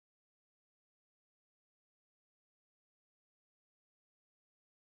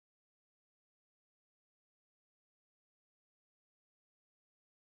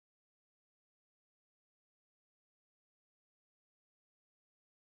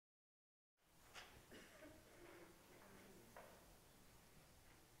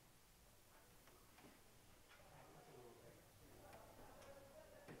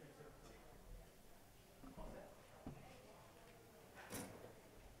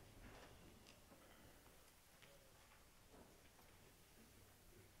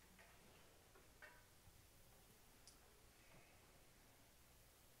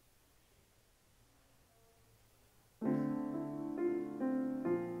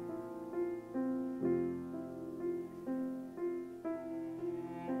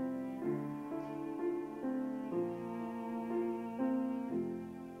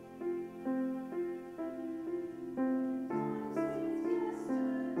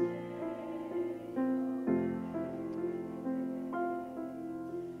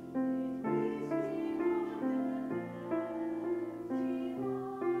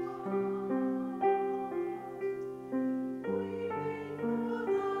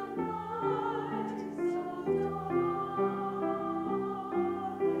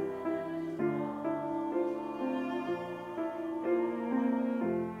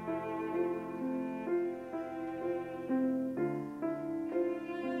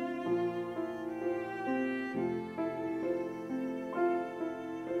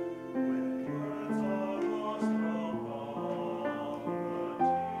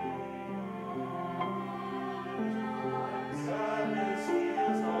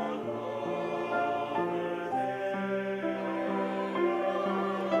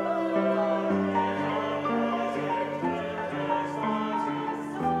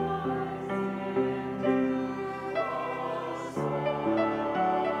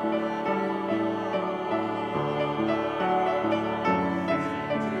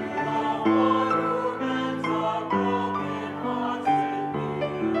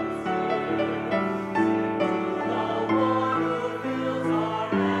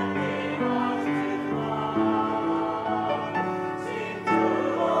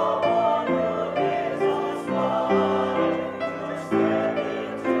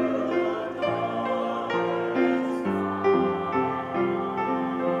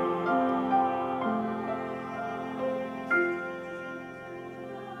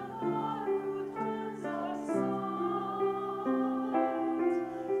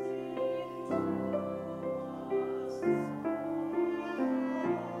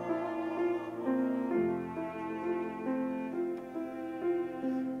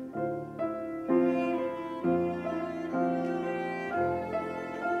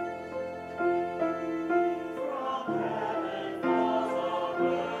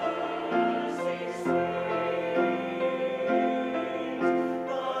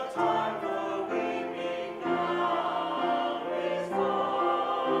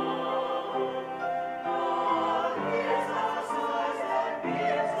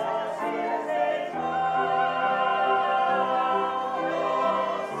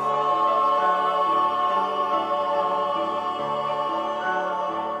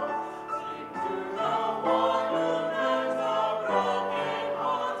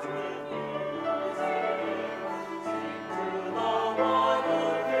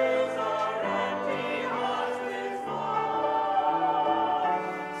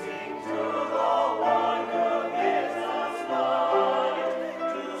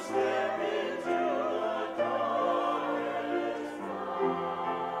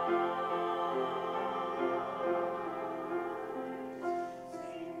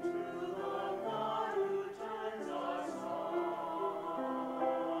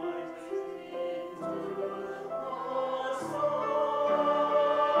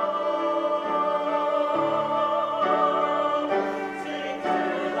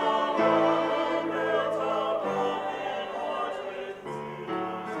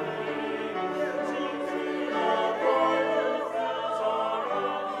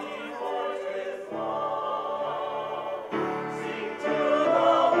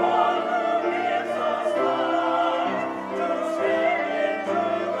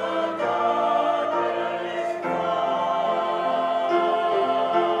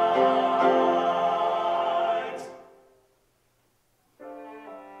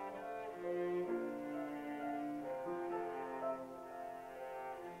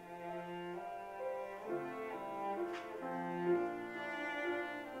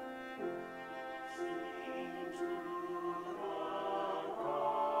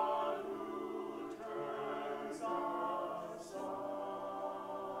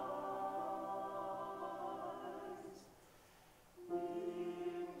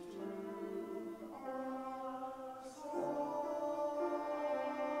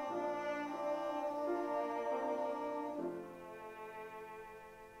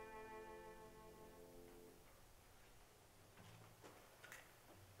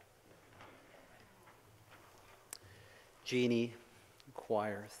Jeannie,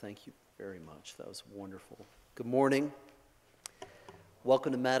 choir, thank you very much. That was wonderful. Good morning.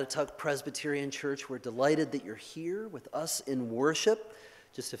 Welcome to Mattituck Presbyterian Church. We're delighted that you're here with us in worship.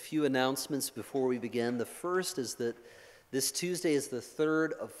 Just a few announcements before we begin. The first is that this Tuesday is the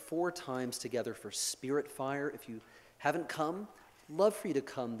third of 4 times together for Spirit Fire. If you haven't come, love for you to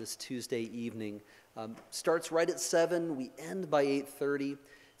come this Tuesday evening. Starts right at 7. We end by 8:30.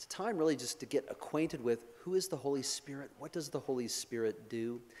 It's a time really just to get acquainted with who is the Holy Spirit, what does the Holy Spirit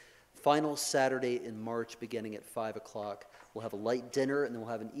do. Final Saturday in March beginning at 5 o'clock. We'll have a light dinner and then we'll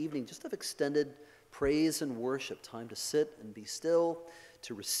have an evening just of extended praise and worship, time to sit and be still,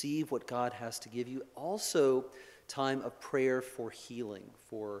 to receive what God has to give you. Also, time of prayer for healing,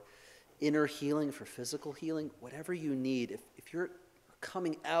 for inner healing, for physical healing, whatever you need. If you're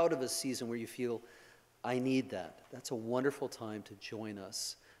coming out of a season where you feel, I need that, that's a wonderful time to join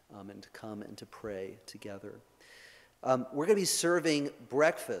us and to come and to pray together. We're going to be serving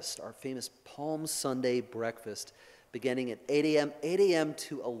breakfast, our famous Palm Sunday breakfast, beginning at 8 a.m.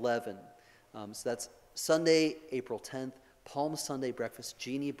 to 11. So that's Sunday, April 10th, Palm Sunday breakfast.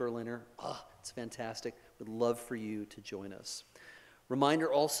 Jeannie Berliner, it's fantastic. Would love for you to join us.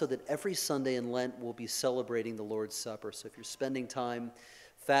 Reminder also that every Sunday in Lent we'll be celebrating the Lord's Supper. So if you're spending time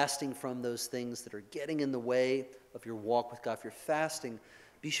fasting from those things that are getting in the way of your walk with God, if you're fasting,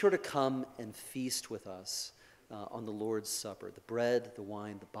 be sure to come and feast with us on the Lord's Supper, the bread, the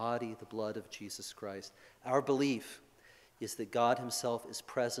wine, the body, the blood of Jesus Christ. Our belief is that God himself is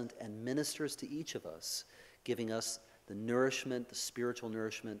present and ministers to each of us, giving us the nourishment, the spiritual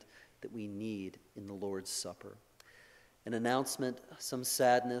nourishment that we need in the Lord's Supper. An announcement, some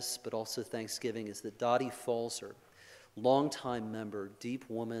sadness, but also thanksgiving, is that Dottie Falzer, longtime member, deep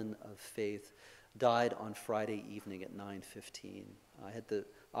woman of faith, died on Friday evening at 9:15. I had the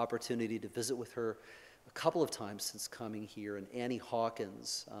opportunity to visit with her a couple of times since coming here, and Annie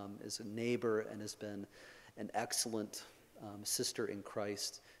Hawkins is a neighbor and has been an excellent sister in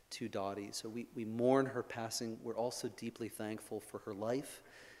Christ to Dottie. So we mourn her passing. We're also deeply thankful for her life,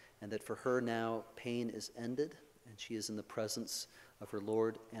 and that for her now pain is ended, and she is in the presence of her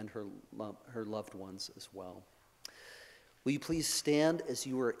Lord and her loved ones as well. Will you please stand as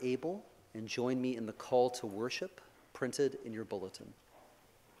you are able and join me in the call to worship printed in your bulletin.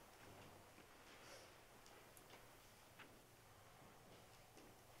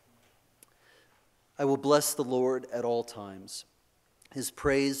 I will bless the Lord at all times. His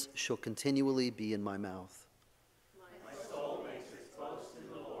praise shall continually be in my mouth. My soul makes its boast in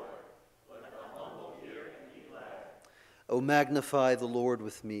the Lord. Let the humble hear and be glad. O magnify the Lord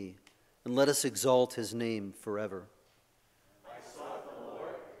with me, and let us exalt his name forever. I sought the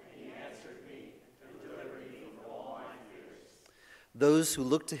Lord, and he answered me, and delivered me from all my fears. Those who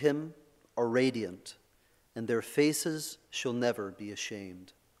look to him are radiant, and their faces shall never be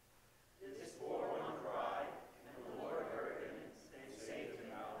ashamed. This poor one cried, and the Lord heard him, and saved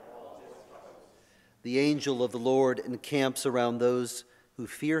him out of all his troubles. The angel of the Lord encamps around those who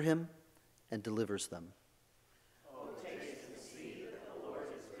fear him and delivers them. Oh, taste and see that the Lord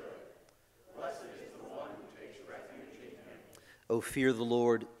is good. Blessed is the one who takes refuge in him. O fear the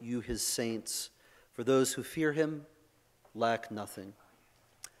Lord, you his saints, for those who fear him lack nothing.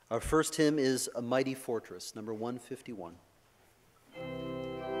 Our first hymn is A Mighty Fortress, number 151. Mighty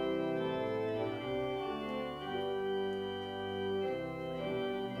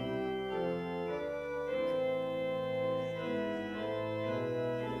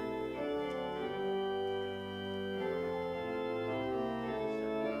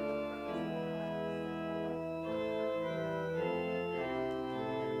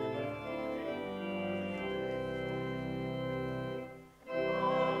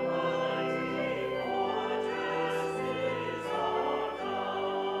fortress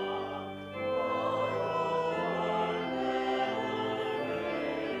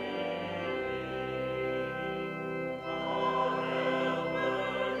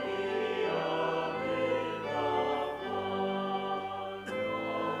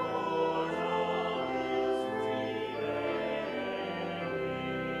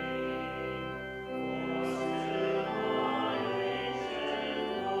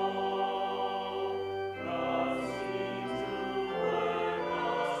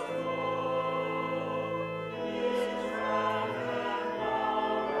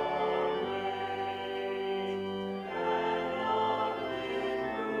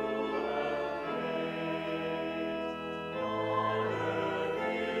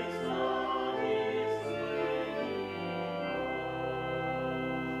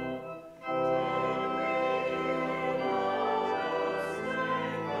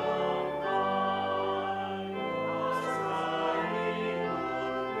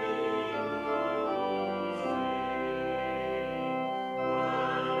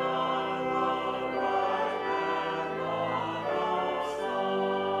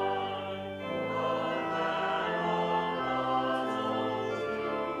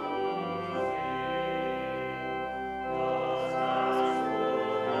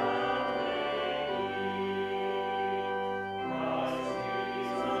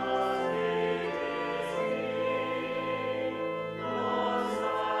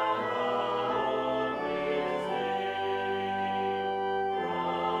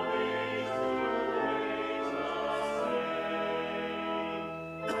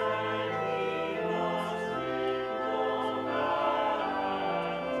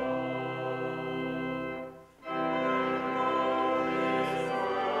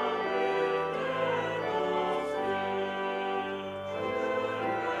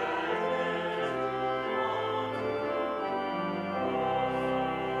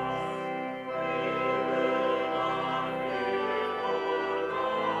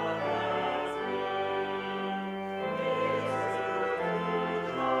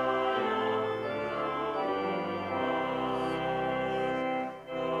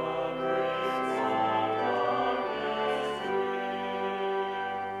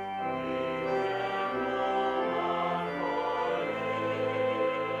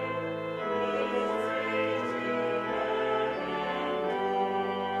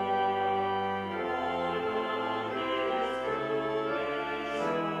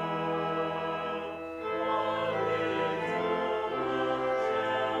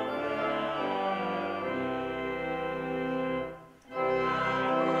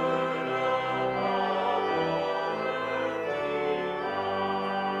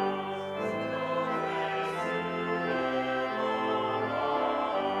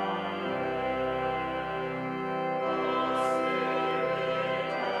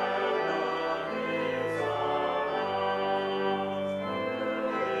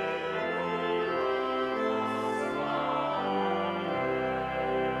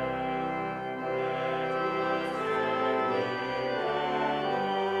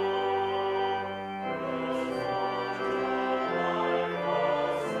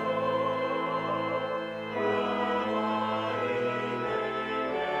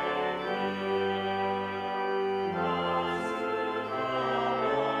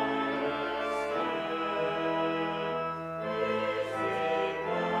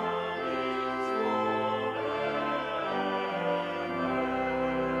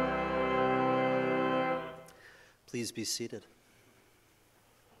Please be seated.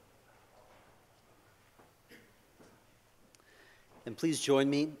 And please join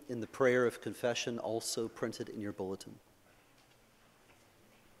me in the prayer of confession, also printed in your bulletin.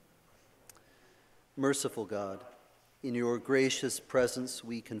 Merciful God, in your gracious presence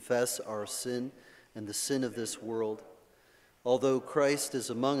we confess our sin and the sin of this world. Although Christ is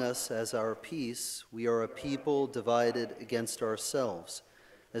among us as our peace, we are a people divided against ourselves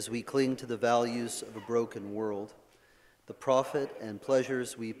as we cling to the values of a broken world. The profit and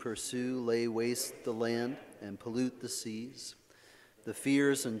pleasures we pursue lay waste the land and pollute the seas. The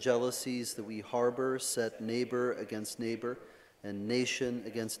fears and jealousies that we harbor set neighbor against neighbor and nation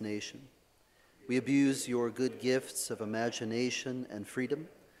against nation. We abuse your good gifts of imagination and freedom,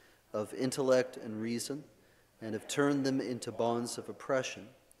 of intellect and reason, and have turned them into bonds of oppression.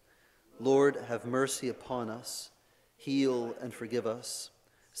 Lord, have mercy upon us, heal and forgive us,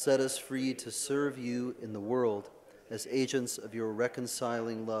 set us free to serve you in the world as agents of your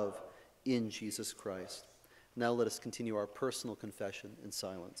reconciling love in Jesus Christ. Now let us continue our personal confession in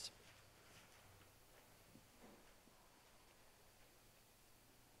silence.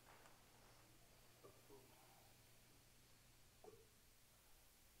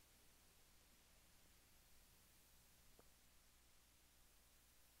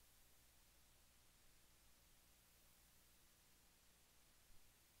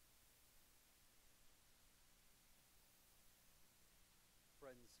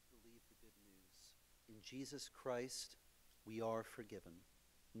 Friends, believe the good news. In Jesus Christ, we are forgiven.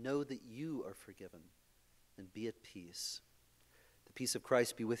 Know that you are forgiven, and be at peace. The peace of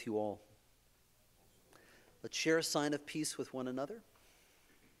Christ be with you all. Let's share a sign of peace with one another.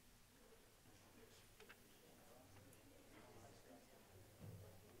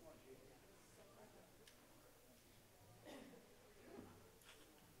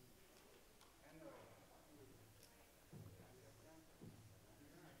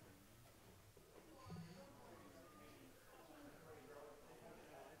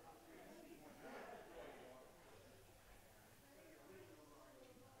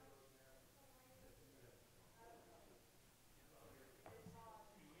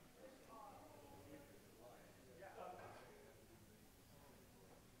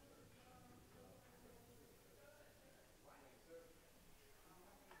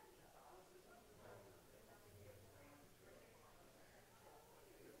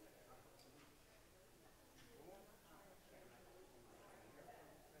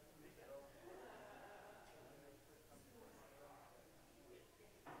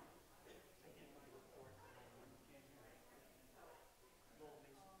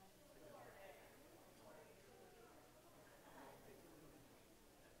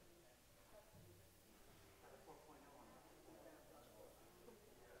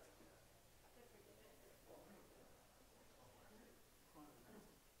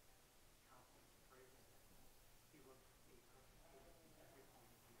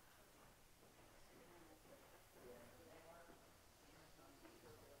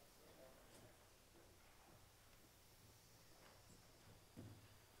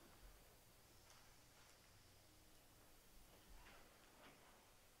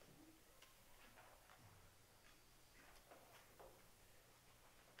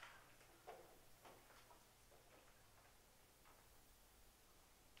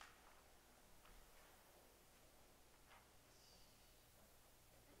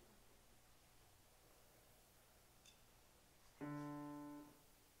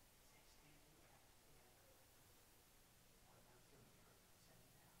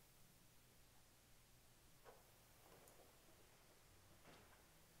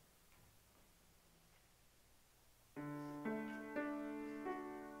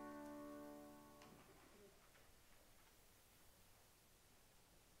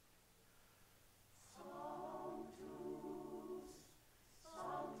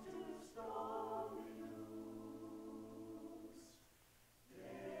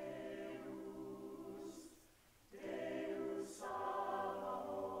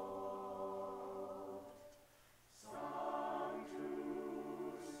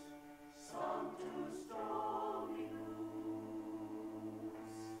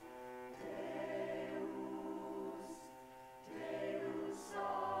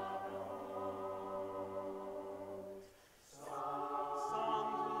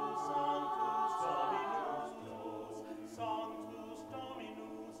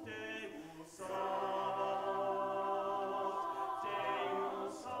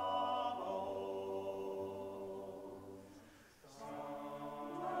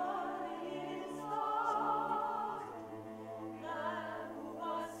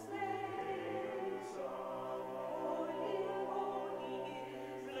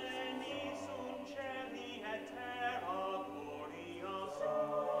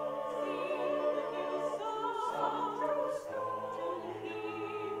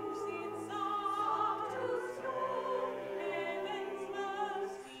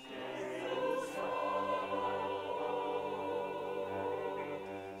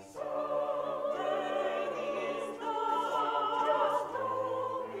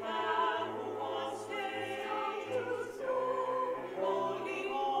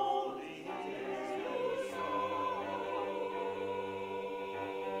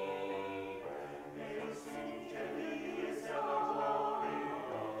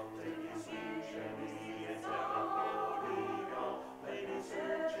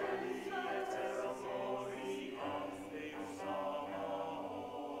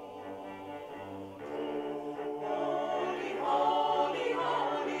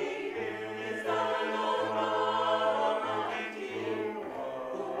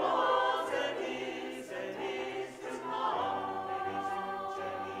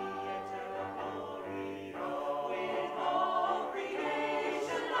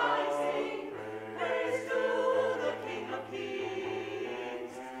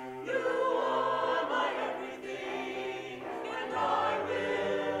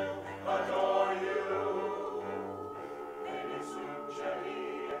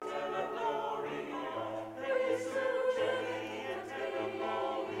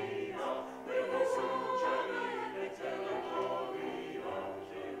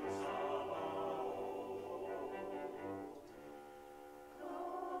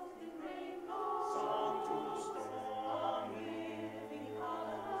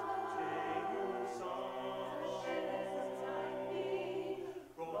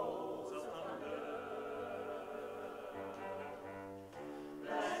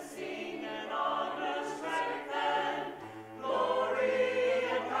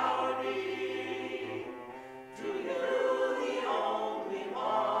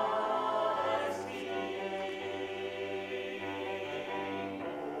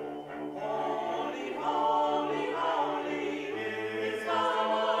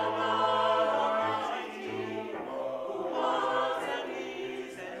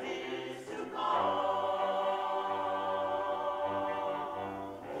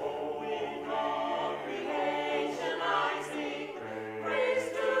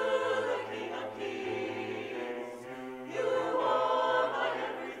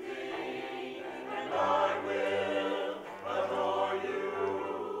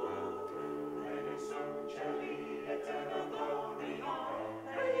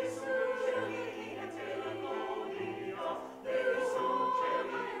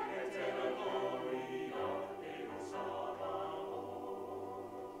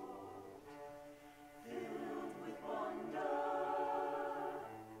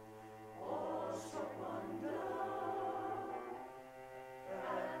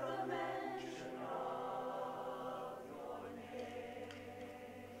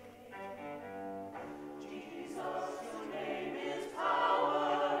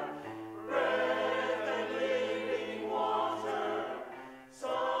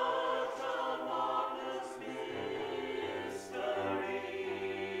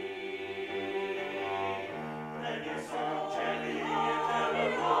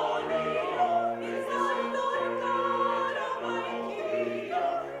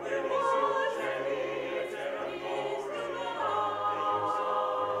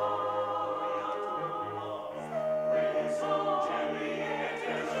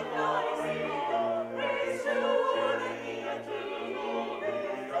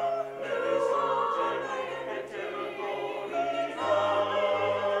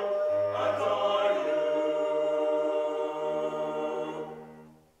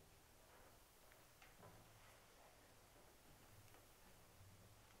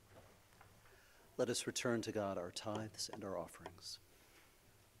 Let us return to God our tithes and our offerings.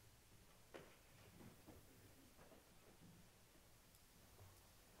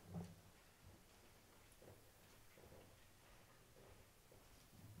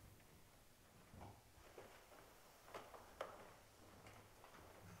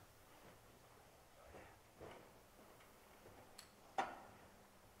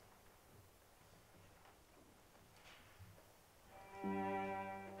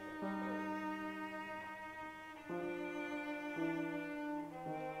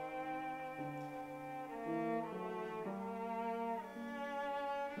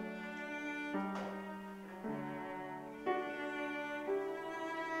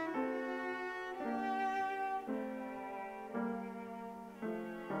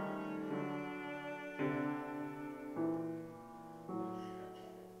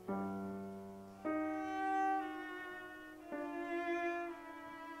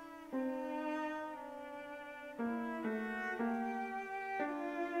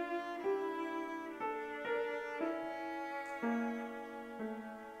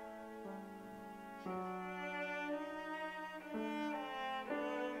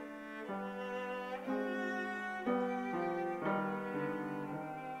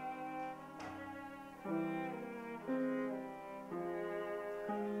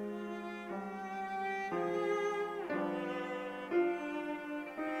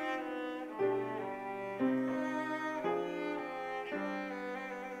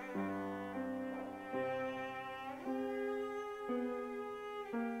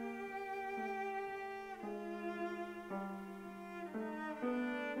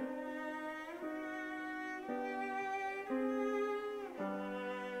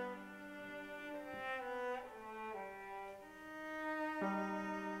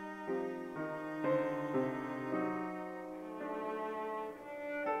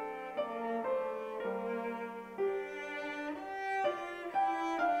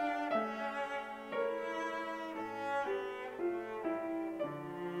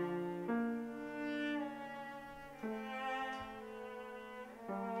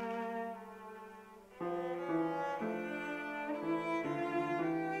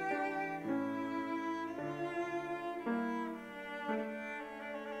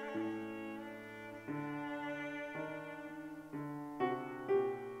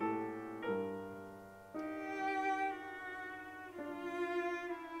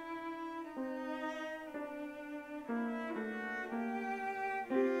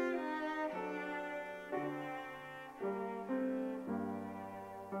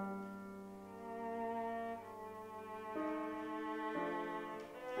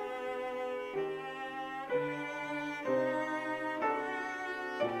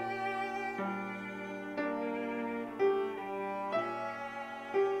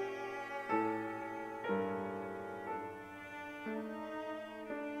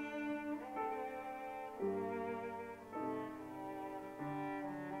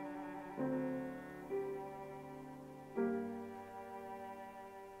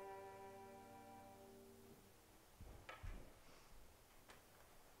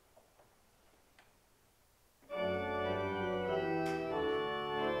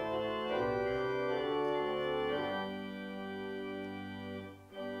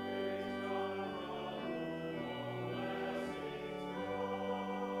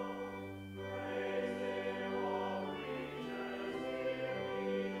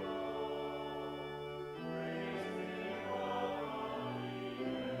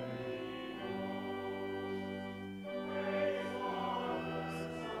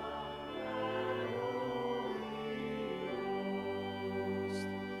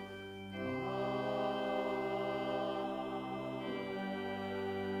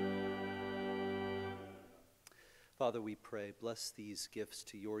 Father, we pray, bless these gifts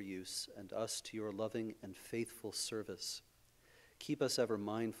to your use and us to your loving and faithful service. Keep us ever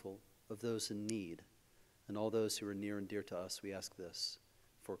mindful of those in need and all those who are near and dear to us. We ask this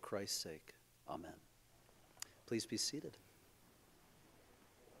for Christ's sake. Amen. Please be seated.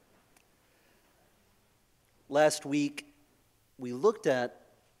 Last week, we looked at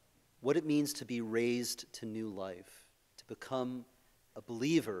what it means to be raised to new life, to become a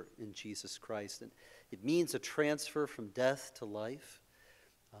believer in Jesus Christ. And it means a transfer from death to life.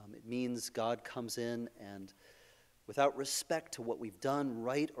 It means God comes in and, without respect to what we've done,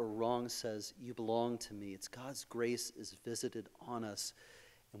 right or wrong, says, you belong to me. It's God's grace is visited on us,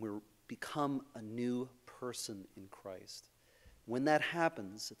 and we become a new person in Christ. When that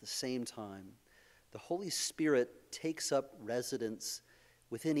happens, at the same time, the Holy Spirit takes up residence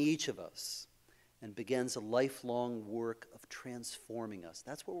within each of us and begins a lifelong work of transforming us.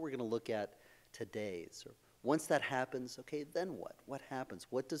 That's what we're going to look at todays. Or once that happens, okay, then what? What happens?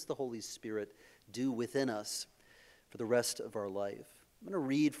 What does the Holy Spirit do within us for the rest of our life? I'm going to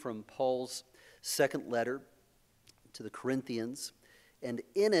read from Paul's second letter to the Corinthians, and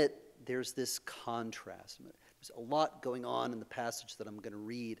in it, there's this contrast. There's a lot going on in the passage that I'm going to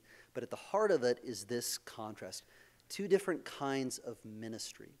read, but at the heart of it is this contrast. Two different kinds of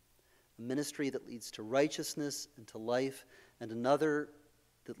ministry. A ministry that leads to righteousness and to life, and another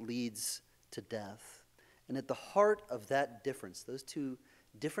that leads to death. And at the heart of that difference, those two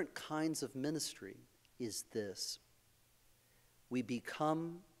different kinds of ministry, is this. We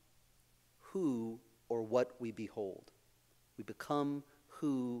become who or what we behold. We become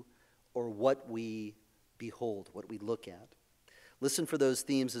who or what we behold, what we look at. Listen for those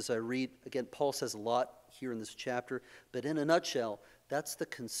themes as I read. Again, Paul says a lot here in this chapter, but in a nutshell, that's the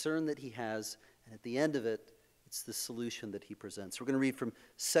concern that he has, and at the end of it, it's the solution that he presents. We're going to read from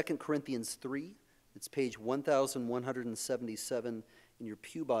 2 Corinthians 3. It's page 1177 in your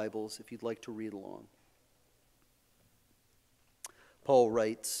pew Bibles if you'd like to read along. Paul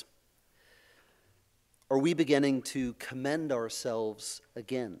writes, "Are we beginning to commend ourselves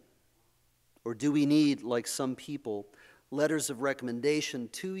again? Or do we need, like some people, letters of recommendation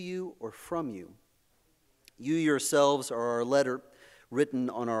to you or from you? You yourselves are our letter, written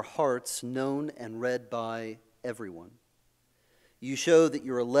on our hearts, known and read by everyone. You show that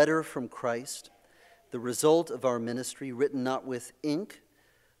you're a letter from Christ, the result of our ministry, written not with ink,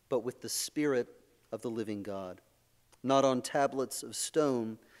 but with the Spirit of the living God, not on tablets of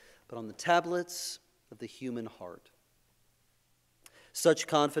stone, but on the tablets of the human heart. Such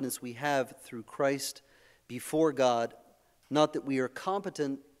confidence we have through Christ before God, not that we are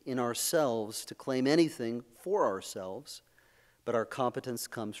competent in ourselves to claim anything for ourselves, but our competence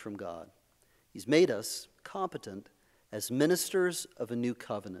comes from God. He's made us competent as ministers of a new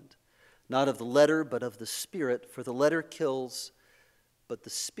covenant, not of the letter, but of the Spirit, for the letter kills, but the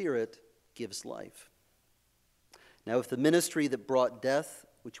Spirit gives life. Now, if the ministry that brought death,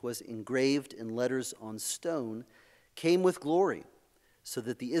 which was engraved in letters on stone, came with glory, so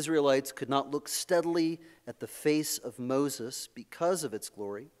that the Israelites could not look steadily at the face of Moses because of its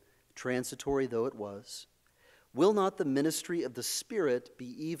glory, transitory though it was, will not the ministry of the Spirit be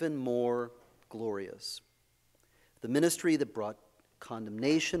even more glorious? The ministry that brought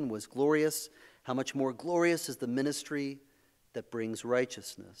condemnation was glorious. How much more glorious is the ministry that brings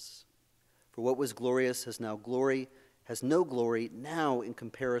righteousness? For what was glorious has no glory now in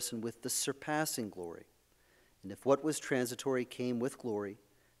comparison with the surpassing glory. And if what was transitory came with glory,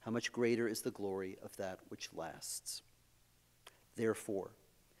 how much greater is the glory of that which lasts? Therefore,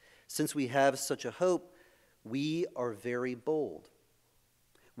 since we have such a hope, we are very bold.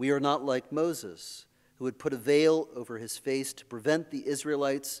 We are not like Moses, who had put a veil over his face to prevent the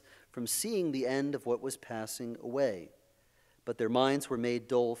Israelites from seeing the end of what was passing away. But their minds were made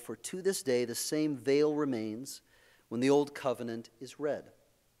dull, for to this day the same veil remains when the old covenant is read.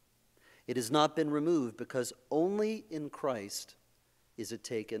 It has not been removed, because only in Christ is it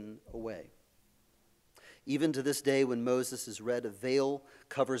taken away. Even to this day, when Moses is read, a veil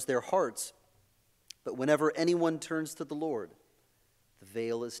covers their hearts. But whenever anyone turns to the Lord, the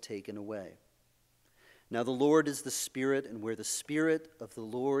veil is taken away. Now the Lord is the Spirit, and where the Spirit of the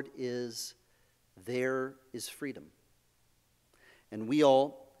Lord is, there is freedom. And we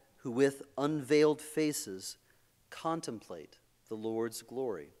all, who with unveiled faces contemplate the Lord's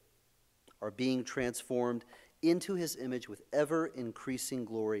glory, are being transformed into his image with ever-increasing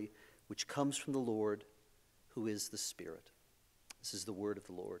glory, which comes from the Lord, who is the Spirit." This is the word of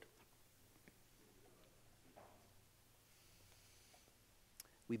the Lord.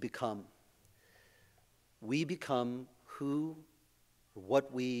 We become who or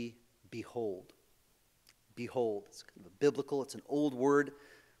what we behold. Behold, it's kind of a biblical, it's an old word,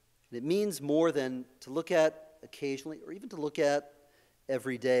 and it means more than to look at occasionally or even to look at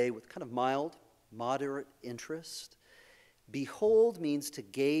every day with kind of mild, moderate interest. Behold means to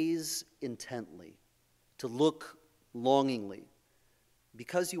gaze intently, to look longingly,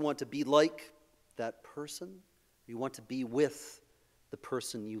 because you want to be like that person, you want to be with the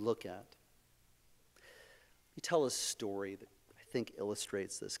person you look at. Let me tell a story that I think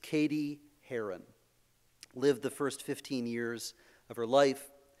illustrates this. Katie Heron lived the first 15 years of her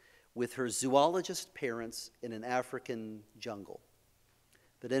life with her zoologist parents in an African jungle.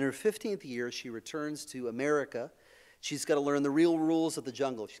 But in her 15th year, she returns to America. She's got to learn the real rules of the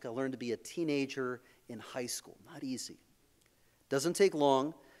jungle. She's got to learn to be a teenager in high school. Not easy. Doesn't take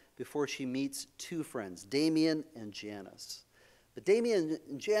long before she meets two friends, Damien and Janice. But Damien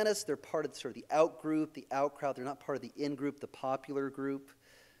and Janice, they're part of sort of the out group, the out crowd. They're not part of the in group, the popular group.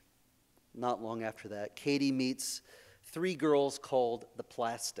 not long after that, Katie meets three girls called the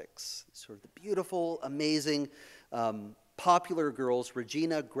Plastics, sort of the beautiful, amazing, popular girls,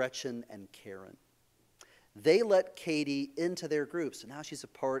 Regina, Gretchen, and Karen. They let Katie into their group, so now she's a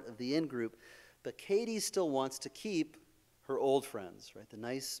part of the in-group, but Katie still wants to keep her old friends, right? The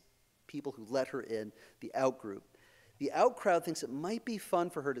nice people who let her in, the out-group. The out-crowd thinks it might be fun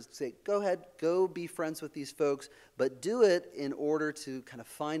for her to say, go ahead, go be friends with these folks, but do it in order to kind of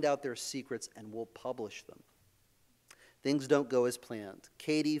find out their secrets and we'll publish them. Things don't go as planned.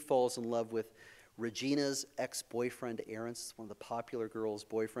 Katie falls in love with Regina's ex-boyfriend, Aaron, one of the popular girls'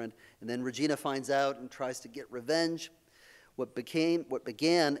 boyfriend, and then Regina finds out and tries to get revenge. What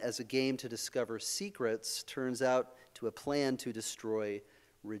began as a game to discover secrets turns out to a plan to destroy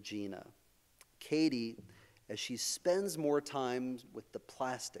Regina. Katie, as she spends more time with the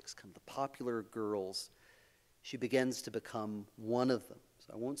Plastics, kind of the popular girls, she begins to become one of them.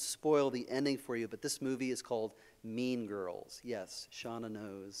 So I won't spoil the ending for you, but this movie is called Mean Girls. Yes, Shauna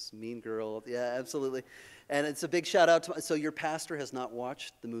knows. Mean Girl. Yeah, absolutely. And it's a big shout out to, so your pastor has not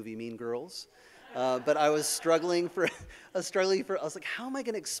watched the movie Mean Girls. But I was struggling for, I was like, how am I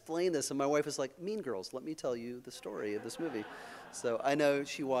going to explain this? And my wife was like, Mean Girls, let me tell you the story of this movie. So I know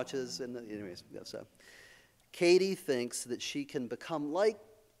she watches, and anyways, so. Katie thinks that she can become like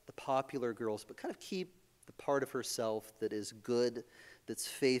the popular girls, but kind of keep the part of herself that is good, that's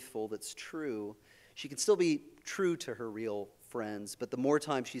faithful, that's true. She can still be true to her real friends, but the more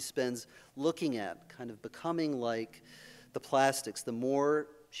time she spends looking at, kind of becoming like the Plastics, the more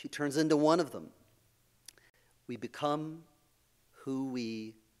she turns into one of them. We become who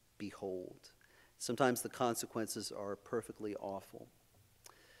we behold. Sometimes the consequences are perfectly awful.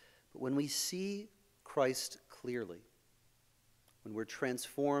 But when we see Christ clearly, when we're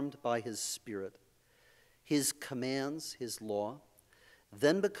transformed by his Spirit, his commands, his law,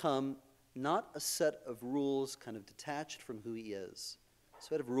 then become not a set of rules kind of detached from who he is, a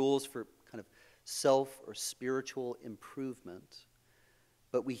set of rules for kind of self or spiritual improvement,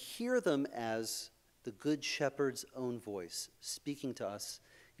 but we hear them as the Good Shepherd's own voice speaking to us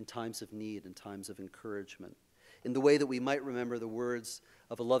in times of need and times of encouragement, in the way that we might remember the words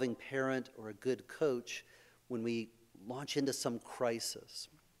of a loving parent or a good coach when we launch into some crisis.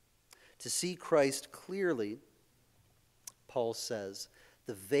 To see Christ clearly, Paul says,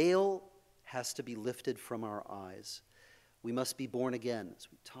 the veil has to be lifted from our eyes. We must be born again, as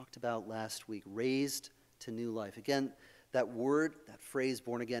we talked about last week, raised to new life. Again, that word, that phrase,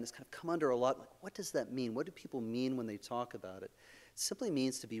 born again, has kind of come under a lot. Like, what does that mean? What do people mean when they talk about it? It simply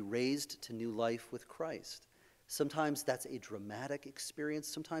means to be raised to new life with Christ. Sometimes that's a dramatic experience.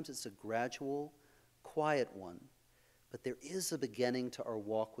 Sometimes it's a gradual, quiet one. But there is a beginning to our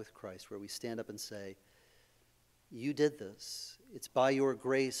walk with Christ where we stand up and say, you did this. It's by your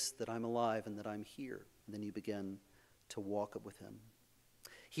grace that I'm alive and that I'm here. And then you begin to walk up with him.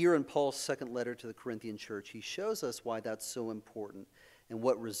 Here in Paul's second letter to the Corinthian church, he shows us why that's so important and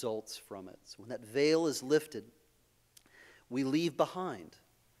what results from it. So when that veil is lifted, we leave behind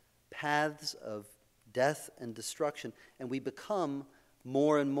paths of death and destruction, and we become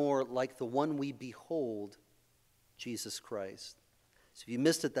more and more like the one we behold, Jesus Christ. So if you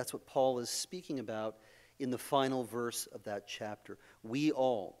missed it, that's what Paul is speaking about in the final verse of that chapter. We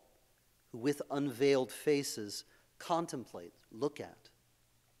all, who with unveiled faces contemplate, look at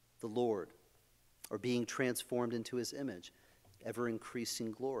the Lord, are being transformed into his image,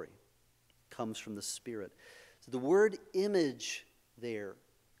 ever-increasing glory, comes from the Spirit. So the word image there,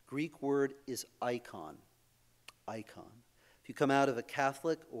 Greek word is icon, icon. If you come out of a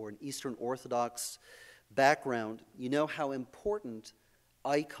Catholic or an Eastern Orthodox background, you know how important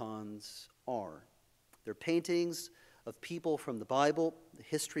icons are. They're paintings of people from the Bible, the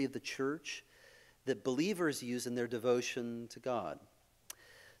history of the church, that believers use in their devotion to God.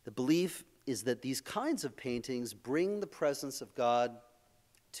 The belief is that these kinds of paintings bring the presence of God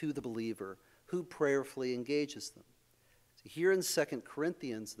to the believer who prayerfully engages them. So here in 2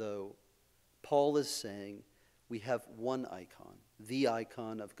 Corinthians, though, Paul is saying we have one icon, the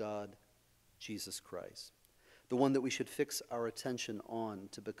icon of God, Jesus Christ, the one that we should fix our attention on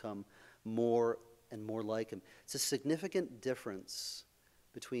to become more and more like him. It's a significant difference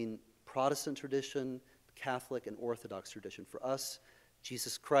between Protestant tradition, Catholic, and Orthodox tradition. For us,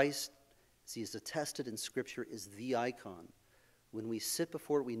 Jesus Christ, as he is attested in Scripture, is the icon. When we sit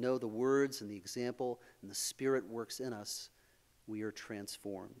before it, we know the words and the example, and the Spirit works in us, we are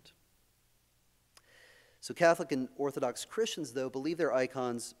transformed. So Catholic and Orthodox Christians, though, believe their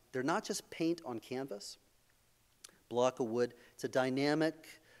icons, they're not just paint on canvas, block of wood. It's a dynamic,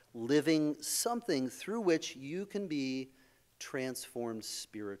 living something through which you can be transformed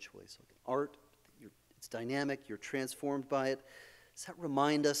spiritually. So art, it's dynamic, you're transformed by it. Does that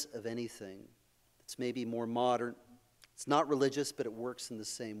remind us of anything that's maybe more modern? It's not religious, but it works in the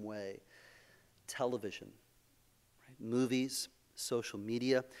same way. Television, right? Movies, social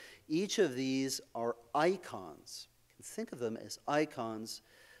media. Each of these are icons. You can think of them as icons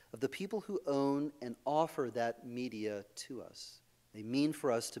of the people who own and offer that media to us. They mean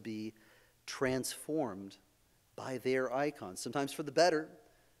for us to be transformed by their icons, sometimes for the better,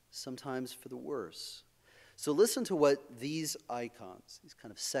 sometimes for the worse. So listen to what these icons, these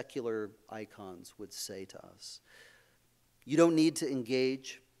kind of secular icons, would say to us. You don't need to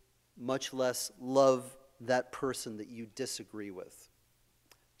engage, much less love that person that you disagree with.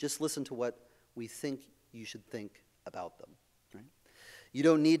 Just listen to what we think you should think about them. Right? You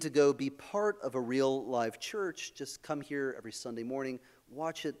don't need to go be part of a real live church. Just come here every Sunday morning,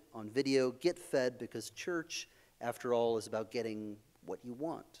 watch it on video, get fed, because church, after all, is about getting what you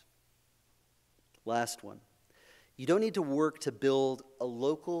want. Last one. You don't need to work to build a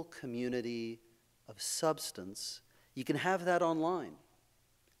local community of substance. You can have that online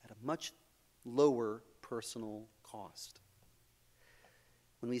at a much lower personal cost.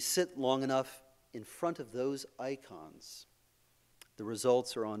 When we sit long enough in front of those icons, the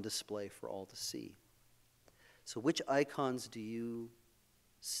results are on display for all to see. So which icons do you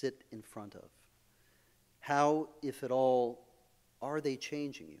sit in front of? How, if at all, are they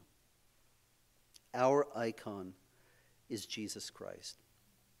changing you? Our icon is Jesus Christ,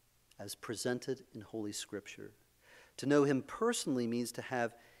 as presented in Holy Scripture. To know him personally means to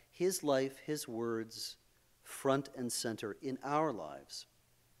have his life, his words, front and center in our lives,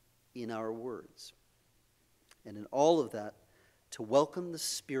 in our words. And in all of that, to welcome the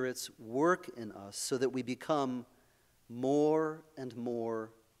Spirit's work in us so that we become more and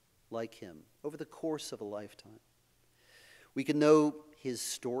more like him over the course of a lifetime. We can know his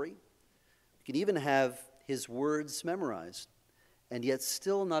story. We can even have his words memorized, and yet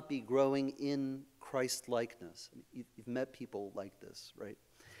still not be growing in Christ-likeness. You've met people like this, right?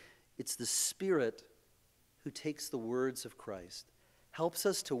 It's the Spirit who takes the words of Christ, helps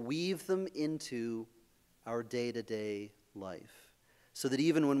us to weave them into our day-to-day life, so that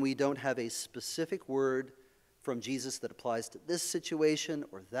even when we don't have a specific word from Jesus that applies to this situation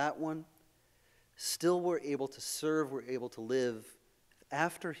or that one, still we're able to serve, we're able to live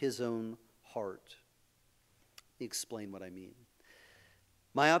after his own heart. Let me explain what I mean.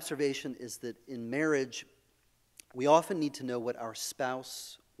 My observation is that in marriage, we often need to know what our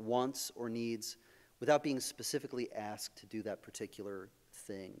spouse wants or needs without being specifically asked to do that particular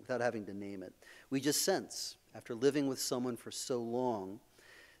thing, without having to name it. We just sense, after living with someone for so long,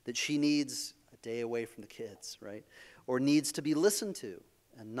 that she needs a day away from the kids, right? Or needs to be listened to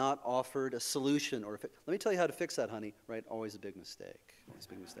and not offered a solution. Or let me tell you how to fix that, honey, right? Always a big mistake. Always a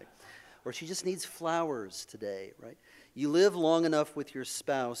big mistake. Or she just needs flowers today, right? You live long enough with your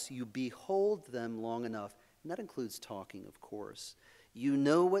spouse, you behold them long enough, and that includes talking, of course. You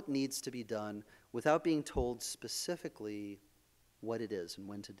know what needs to be done without being told specifically what it is and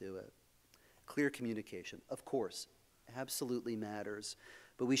when to do it. Clear communication, of course, absolutely matters.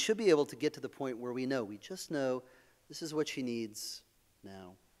 But we should be able to get to the point where we just know this is what she needs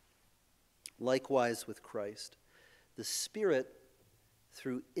now. Likewise with Christ, the Spirit,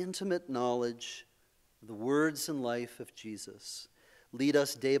 through intimate knowledge of the words and life of Jesus, lead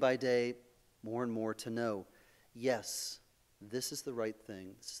us day by day more and more to know, yes, this is the right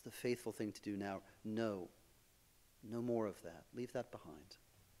thing. This is the faithful thing to do now. No more of that. Leave that behind.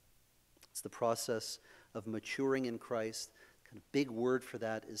 It's the process of maturing in Christ. Kind of big word for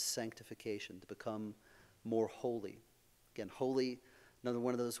that is sanctification, to become more holy. Again, holy, another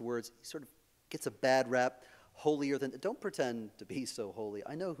one of those words, sort of gets a bad rap. Holier than, don't pretend to be so holy.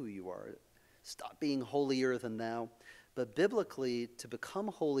 I know who you are. Stop being holier than thou. But biblically, to become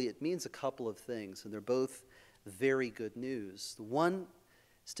holy, it means a couple of things, and they're both very good news. The one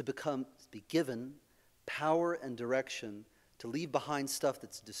is to be given power and direction to leave behind stuff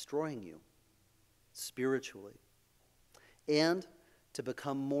that's destroying you spiritually, and to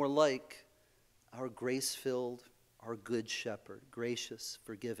become more like our grace-filled, our good shepherd, gracious,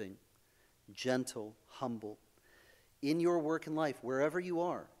 forgiving, gentle, humble, in your work in life, wherever you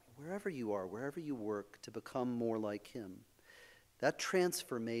work, to become more like him. That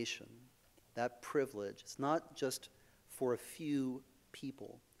transformation, that privilege, it's not just for a few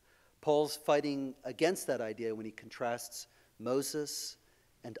people. Paul's fighting against that idea when he contrasts Moses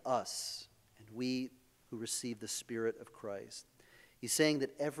and us, and we who receive the Spirit of Christ. He's saying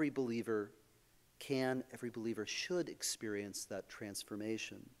that every believer should experience that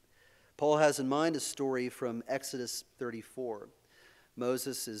transformation. Paul has in mind a story from Exodus 34.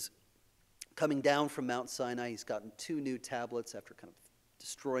 Moses is coming down from Mount Sinai. He's gotten 2 new tablets after kind of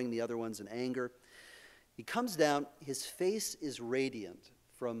destroying the other ones in anger. He comes down. His face is radiant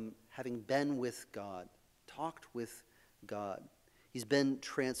from having been with God, talked with God. He's been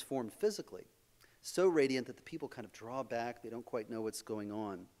transformed physically, so radiant that the people kind of draw back. They don't quite know what's going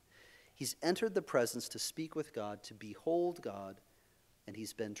on. He's entered the presence to speak with God, to behold God, and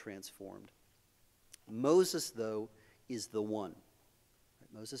he's been transformed. Moses, though, is the one.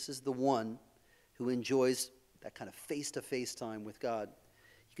 Moses is the one who enjoys that kind of face-to-face time with God.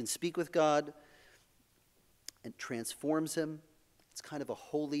 He can speak with God, and transforms him. It's kind of a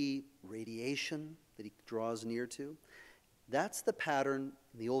holy radiation that he draws near to. That's the pattern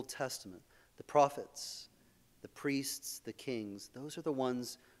in the Old Testament. The prophets, the priests, the kings, those are the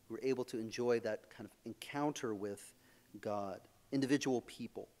ones who are able to enjoy that kind of encounter with God, individual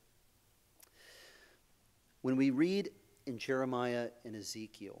people. When we read in Jeremiah and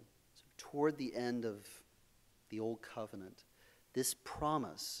Ezekiel, so toward the end of the Old Covenant, this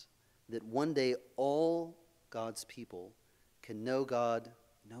promise that one day all God's people can know God,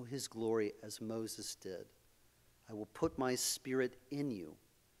 know his glory as Moses did. I will put my spirit in you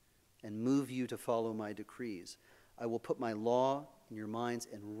and move you to follow my decrees. I will put my law in your minds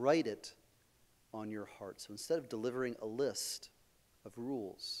and write it on your hearts. So instead of delivering a list of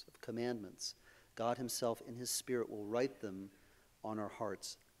rules, of commandments, God himself in his spirit will write them on our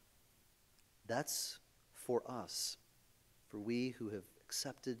hearts. That's for us, for we who have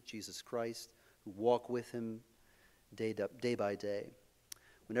accepted Jesus Christ, who walk with him day by day.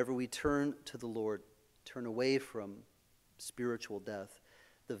 Whenever we turn to the Lord, turn away from spiritual death,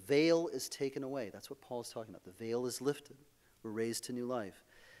 the veil is taken away. That's what Paul is talking about. The veil is lifted. We're raised to new life.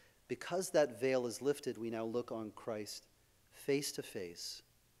 Because that veil is lifted, we now look on Christ face to face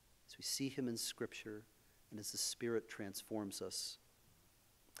as we see him in Scripture and as the Spirit transforms us.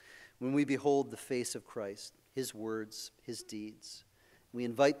 When we behold the face of Christ, his words, his deeds, we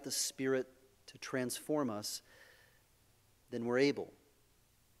invite the Spirit to transform us, then we're able.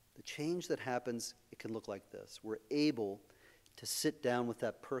 The change that happens, it can look like this. We're able to sit down with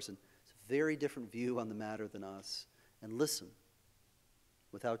that person. It's a very different view on the matter than us, and listen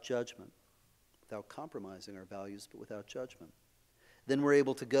without judgment, without compromising our values, but without judgment. Then we're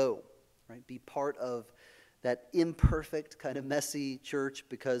able to go, right? Be part of that imperfect, kind of messy church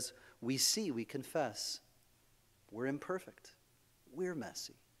because we see, we confess, we're imperfect. We're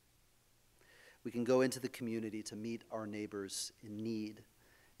messy. We can go into the community to meet our neighbors in need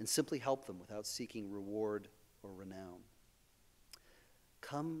and simply help them without seeking reward or renown.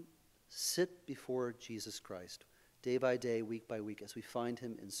 Come sit before Jesus Christ day by day, week by week, as we find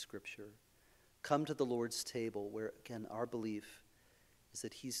him in Scripture. Come to the Lord's table where, again, our belief is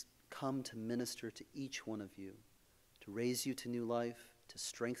that he's come to minister to each one of you, to raise you to new life, to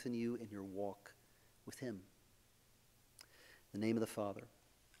strengthen you in your walk with him. In the name of the Father,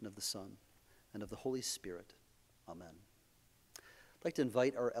 and of the Son, and of the Holy Spirit. Amen. I'd like to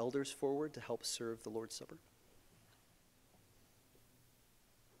invite our elders forward to help serve the Lord's Supper.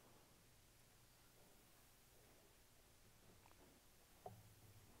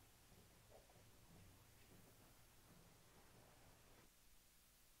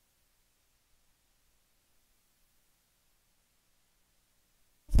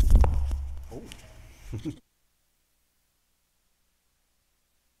 Oh.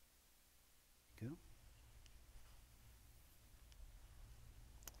 Go.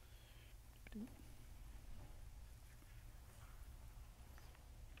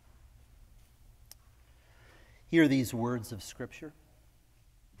 Hear these words of Scripture.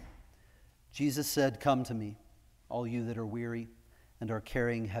 Jesus said, "Come to me, all you that are weary and are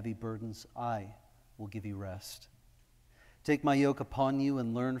carrying heavy burdens. I will give you rest. Take my yoke upon you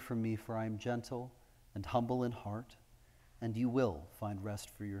and learn from me, for I am gentle and humble in heart, and you will find rest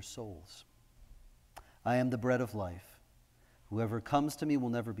for your souls. I am the bread of life. Whoever comes to me will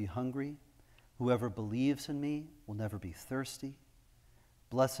never be hungry. Whoever believes in me will never be thirsty.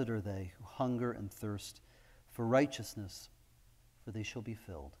 Blessed are they who hunger and thirst for righteousness, for they shall be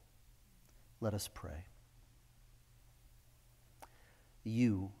filled." Let us pray.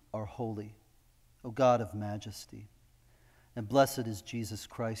 You are holy, O God of majesty, and blessed is Jesus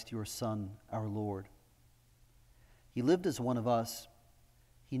Christ, your Son, our Lord. He lived as one of us.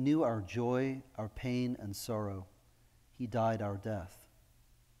 He knew our joy, our pain, and sorrow. He died our death.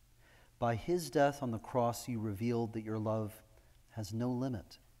 By his death on the cross, you revealed that your love has no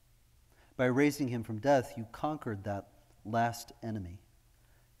limit. By raising him from death, you conquered that last enemy.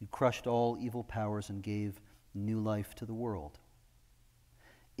 You crushed all evil powers and gave new life to the world.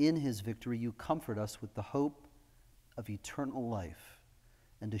 in his victory you comfort us with the hope of eternal life,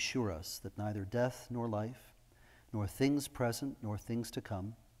 and assure us that neither death nor life, nor things present nor things to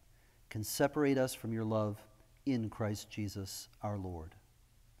come, can separate us from your love in Christ Jesus our Lord.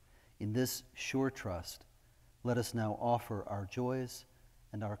 In this sure trust, let us now offer our joys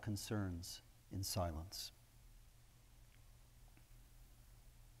and our concerns in silence.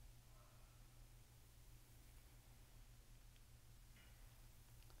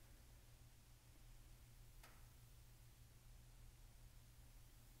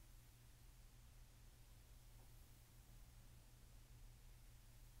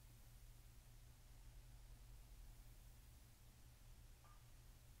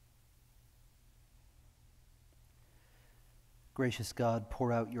 Gracious God,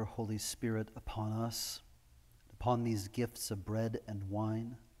 pour out your Holy Spirit upon us, upon these gifts of bread and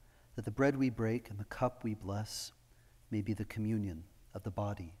wine, that the bread we break and the cup we bless may be the communion of the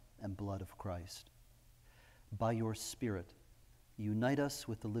body and blood of Christ. By your Spirit, unite us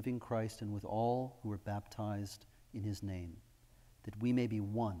with the living Christ and with all who are baptized in his name, that we may be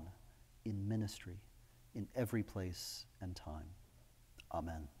one in ministry in every place and time.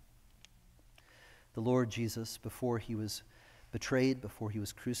 Amen. The Lord Jesus, before he was betrayed, before he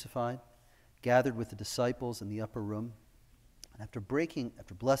was crucified, gathered with the disciples in the upper room, and after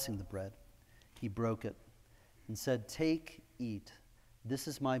blessing the bread, he broke it and said, "Take, eat. This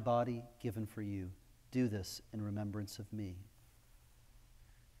is my body given for you. Do this in remembrance of me."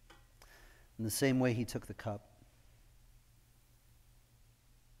 In the same way, he took the cup,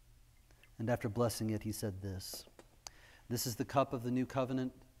 and after blessing it, he said this, "This is the cup of the new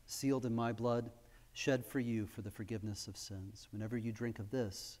covenant, sealed in my blood, shed for you for the forgiveness of sins. Whenever you drink of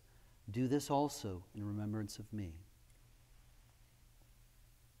this, do this also in remembrance of me."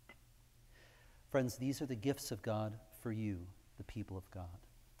 Friends, these are the gifts of God for you, the people of God.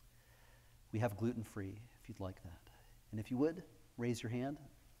 We have gluten-free, if you'd like that. And if you would, raise your hand,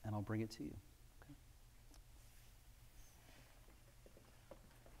 and I'll bring it to you. Okay.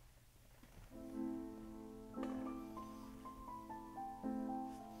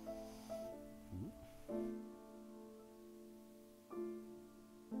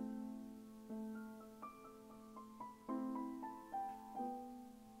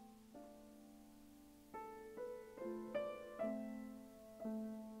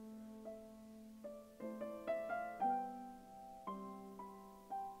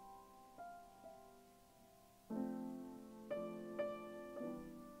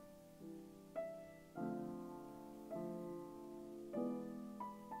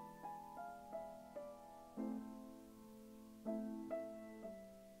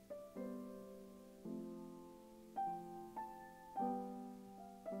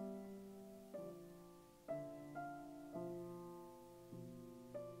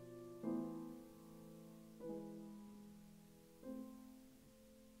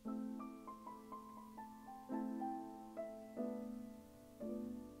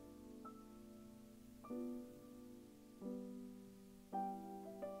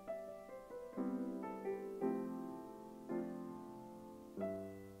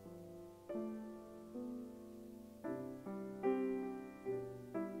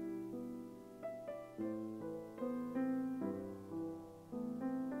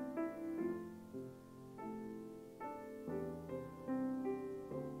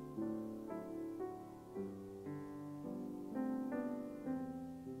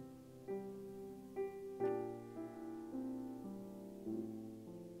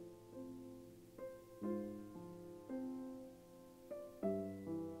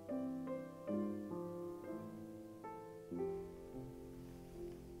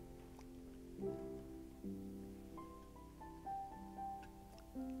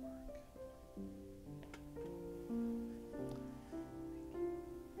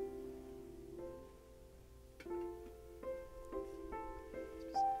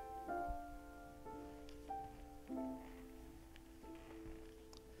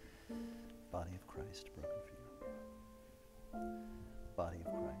 Body of Christ broken for you. Body of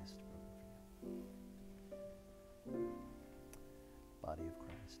Christ broken for you. Body of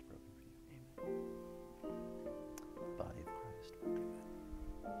Christ broken for you. Amen. Body of Christ broken for you.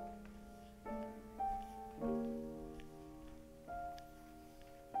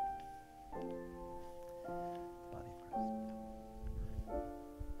 Body of Christ.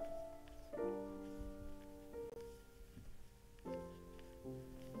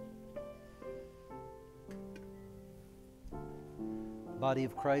 Body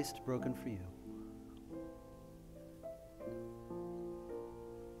of Christ broken for you.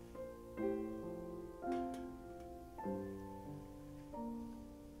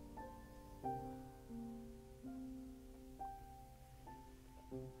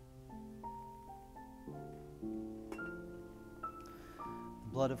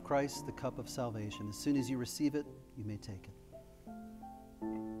 Blood of Christ, the cup of salvation. As soon as you receive it, you may take it.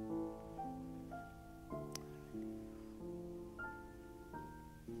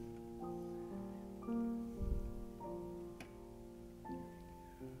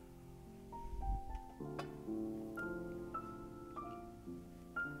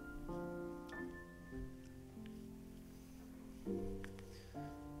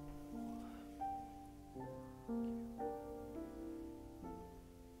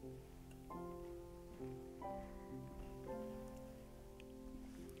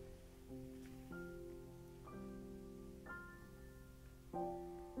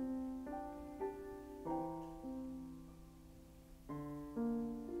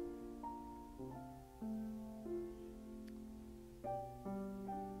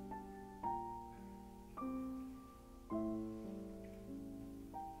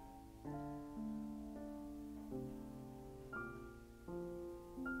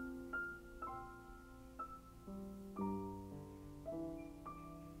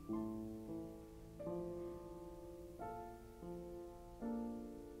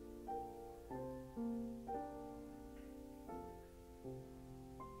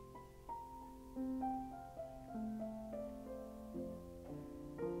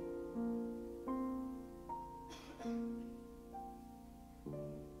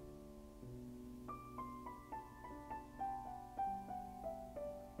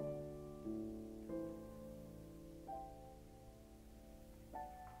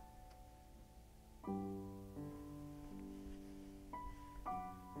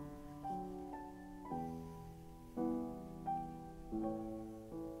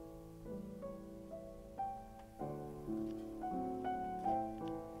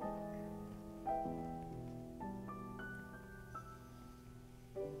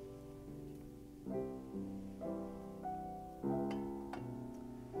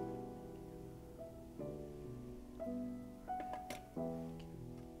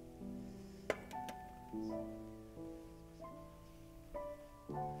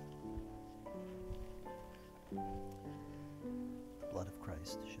 Blood of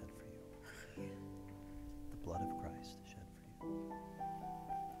Christ shed for you. The blood of Christ shed for you.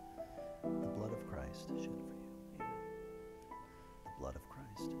 The blood of Christ shed for you. Amen. The blood of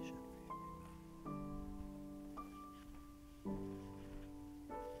Christ shed for you.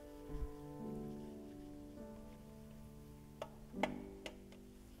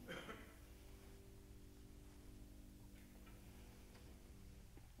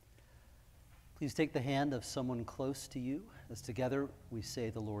 Please take the hand of someone close to you as together we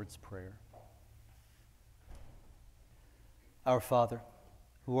say the Lord's Prayer. Our Father,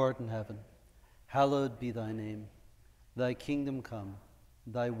 who art in heaven, hallowed be thy name. Thy kingdom come,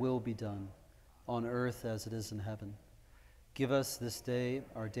 thy will be done, on earth as it is in heaven. Give us this day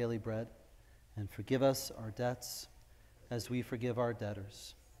our daily bread, and forgive us our debts as we forgive our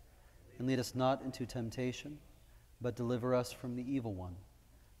debtors. And lead us not into temptation, but deliver us from the evil one.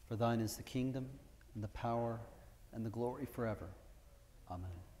 For thine is the kingdom, and the power, and the glory forever. Amen.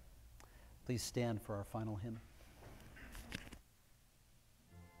 Please stand for our final hymn.